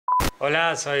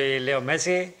Hola, soy Leo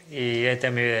Messi y este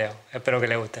es mi video. Espero que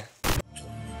les guste.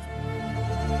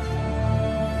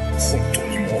 本当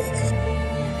にもう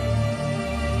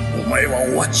お前は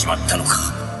終わっちまったのか。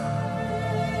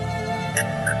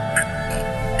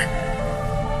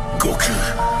悟空、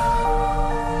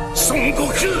孫悟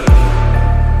空。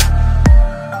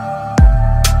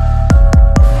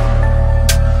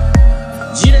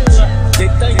ジレンは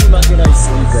絶対に負けない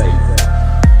存在。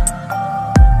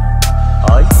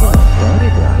あいつは誰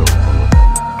であろうとも。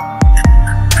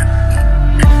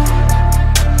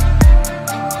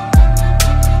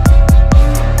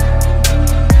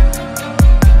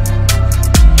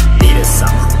リレス様、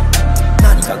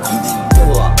何かコメント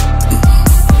は。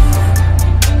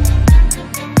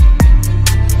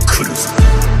来るぞ。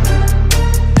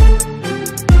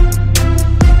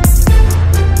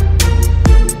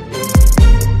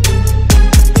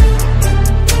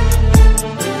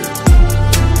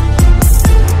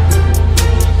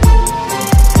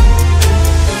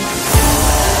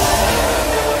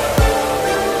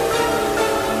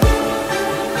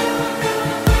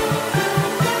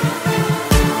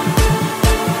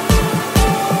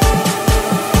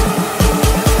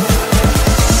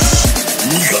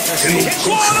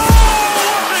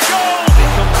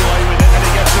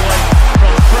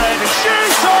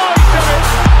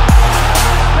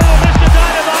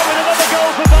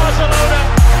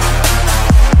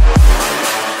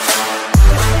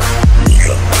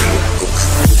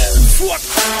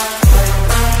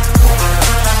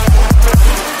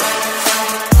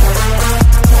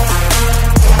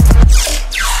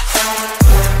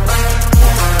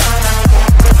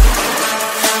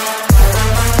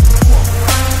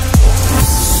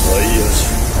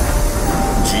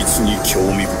興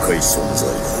味深い存在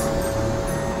だ。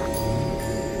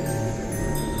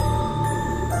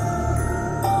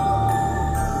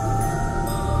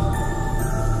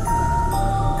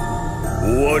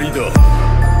終わりだ。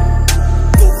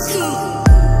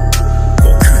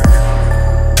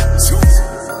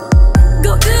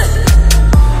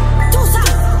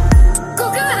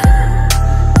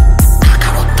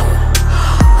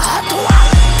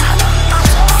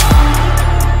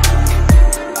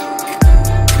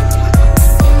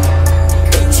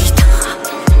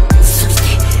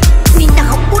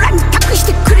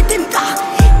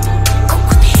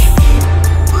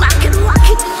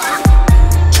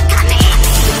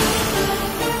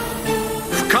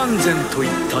不完全と言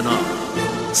ったな。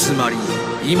つまり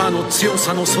今の強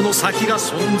さのその先が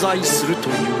存在すると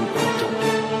いうこと。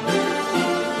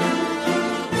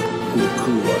悟空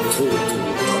はとうとう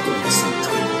たどり着いた。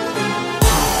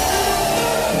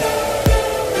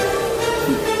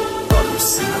あの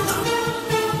姿、あ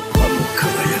の輝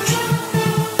き、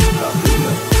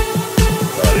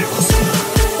あれこそが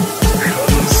完全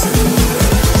だ。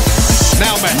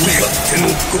勝手の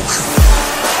悟空。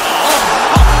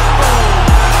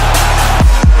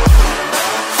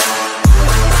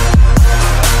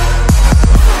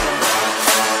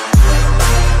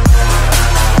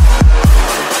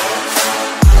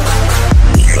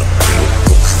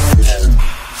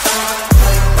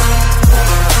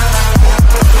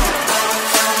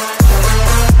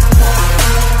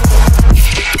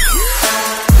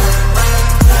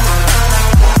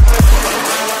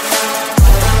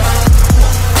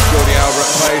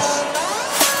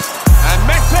And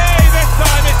Messi, this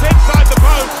time it's inside the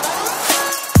post.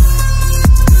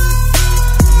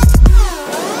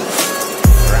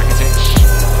 Rakitic.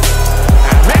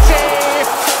 And Messi!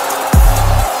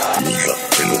 苦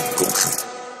手の悟空。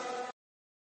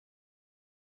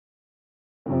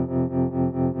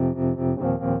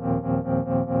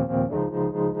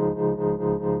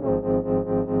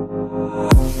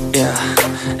Yeah,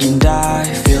 and I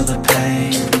feel the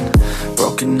pain.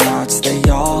 Broken hearts, they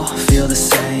all feel the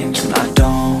same. And I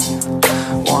don't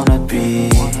wanna be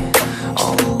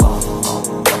all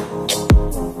alone.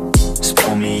 Just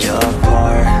pull me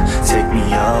apart, take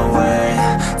me away.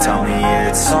 Tell me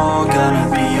it's all gonna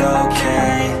be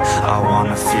okay. I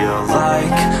wanna feel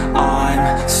like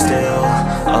I'm still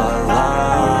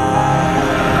alive.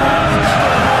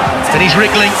 And he's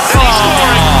wriggling, and he's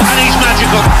scoring, and he's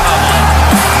magical.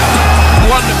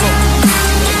 Wonderful.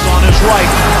 He's on his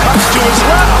right, cuts to his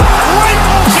left, right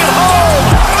walks it home.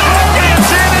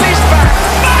 Gets in and he's back.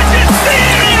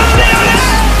 Magisterious!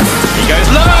 He goes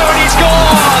low and he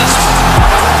scores.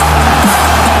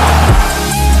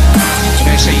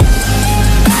 Messi.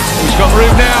 He's got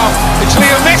room now. It's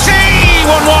Leo Messi.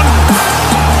 1-1.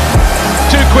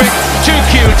 Too quick, too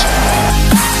cute.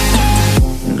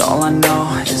 And all I know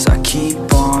is I keep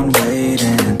on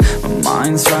waiting. My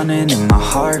mind's running and my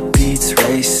heart beats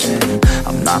racing.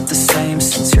 I'm not the same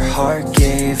since your heart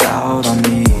out on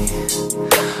me,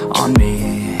 on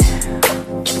me.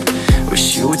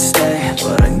 Wish you would stay,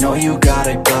 but I know you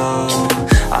gotta go.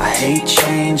 I hate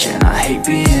change and I hate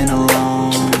being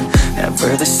alone.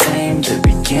 Never the same, the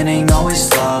beginning,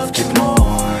 always loved it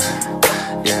more.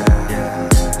 Yeah.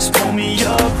 Just pull me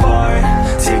apart,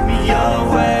 take me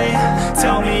away.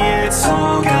 Tell me it's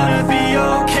all gonna be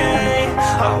okay.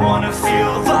 I wanna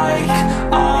feel like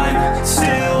I'm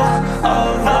still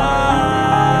alive,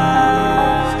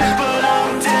 but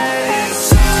I'm dead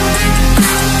inside.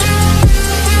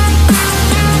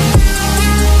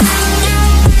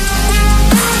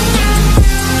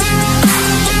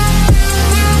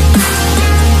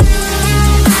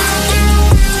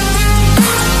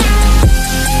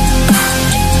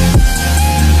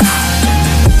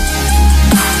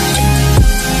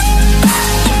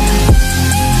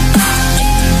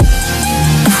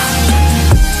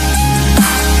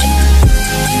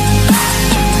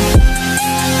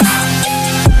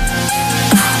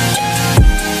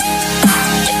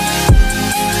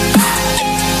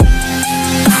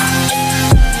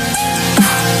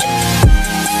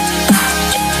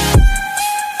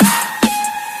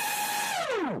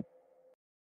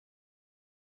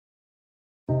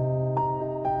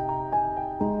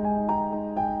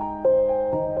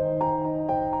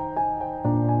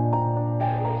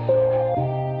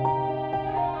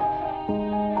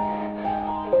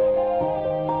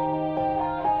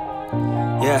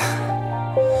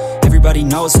 Yeah. Everybody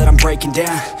knows that I'm breaking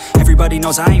down. Everybody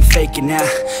knows I ain't faking now.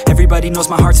 Everybody knows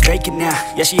my heart's vacant now.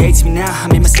 Yeah, she hates me now, I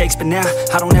made mistakes but now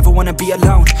I don't ever wanna be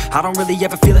alone. I don't really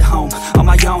ever feel at home. On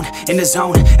my own, in the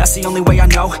zone, that's the only way I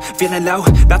know. Feeling low,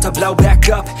 about to blow back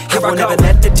up. Here I won't ever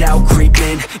let the doubt creep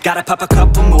in. Gotta pop a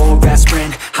couple more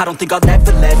aspirin. I don't think I'll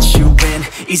ever let you in.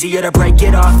 Easier to break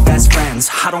it off best friends.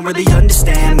 I don't really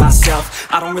understand myself.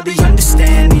 I don't really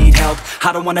understand, need help.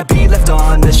 I don't wanna be left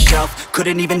on the shelf.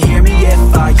 Couldn't even hear me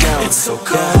if I yelled. It's so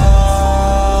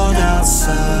cold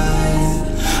outside,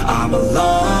 I'm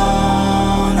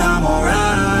alone, I'm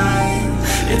alright.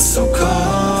 It's so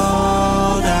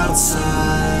cold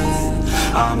outside,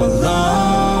 I'm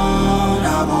alone,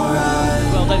 I'm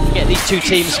alright. Well, don't forget these two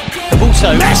teams have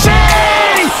also... Messi!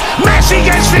 Messi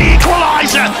gets the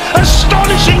equaliser.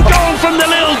 Astonishing goal from the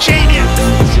little genius.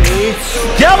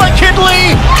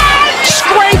 Delicately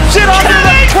scrapes it under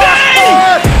the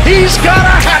crossbar. He's got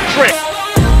a hat-trick.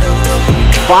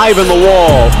 5 in the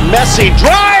wall. Messi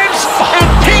drives and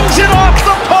pings it off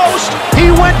the post.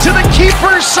 He went to the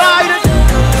keeper's side.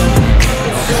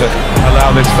 To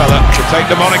allow this fella to take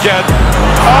them on again.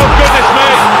 Oh goodness me,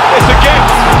 it's a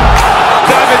gift.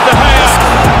 David De Gea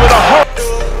with a whole...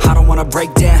 I don't wanna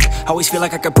break down, always feel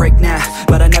like I could break now,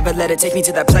 but I never let it take me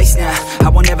to that place now. I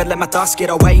won't ever let my thoughts get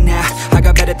away now. I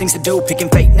got better things to do, picking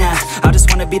fate now. I just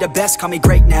wanna be the best, call me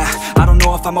great now. I don't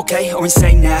know if I'm okay or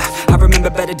insane now. I remember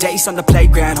better days on the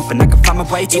playground, hoping I can find my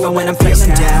way. Even when I'm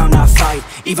feeling down, I fight.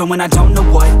 Even when I don't know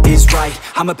what is right,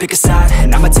 I'ma pick a side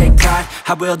and I'ma take pride.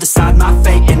 I will decide my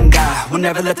fate and I will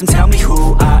never let them tell me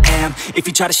who I am. If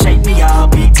you try to shake me, I'll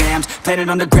be damned. Planet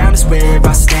on the ground is where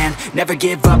I stand. Never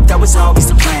give up, that was always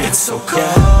the plan. It's so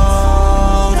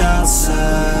cold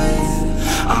outside,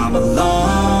 I'm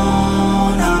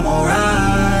alone, I'm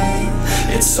alright.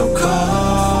 It's so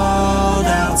cold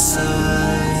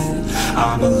outside,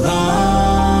 I'm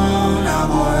alone,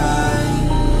 I'm alright.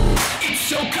 It's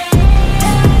so cold.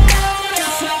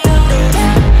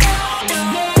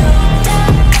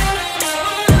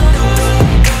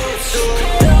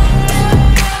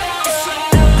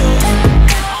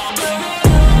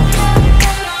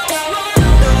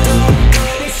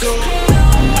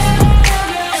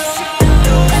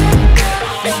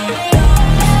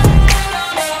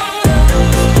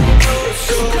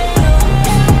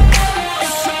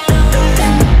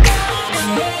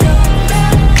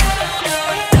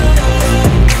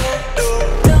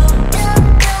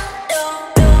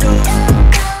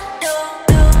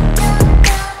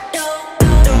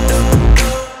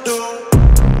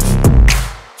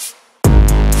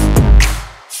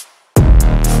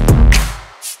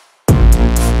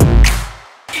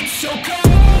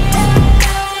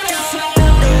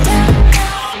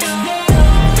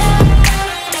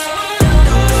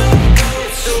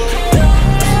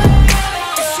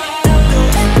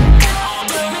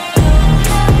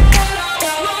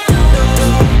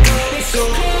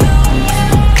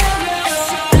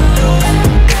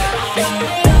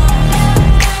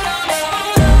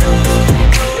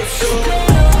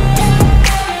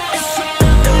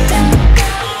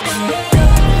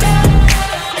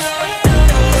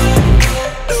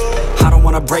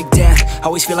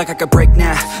 always feel like I could break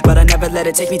now, but I never let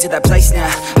it take me to that place now.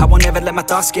 I won't ever let my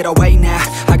thoughts get away now.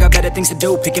 I got better things to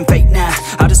do, picking fate now.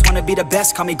 I just wanna be the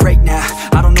best, call me great now.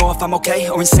 I don't know if I'm okay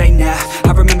or insane now.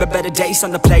 I remember better days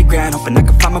on the playground, hoping I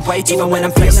can find my way even when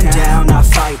I'm feeling down. I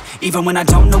fight, even when I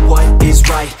don't know what is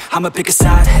right. I'ma pick a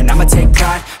side, and I'ma take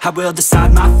pride. I will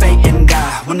decide my fate, and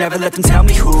I will never let them tell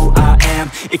me who I am.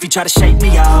 If you try to shake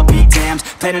me, I'll be damned.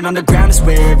 Planet on the ground is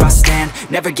where I stand.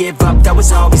 Never give up, that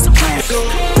was always the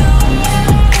plan.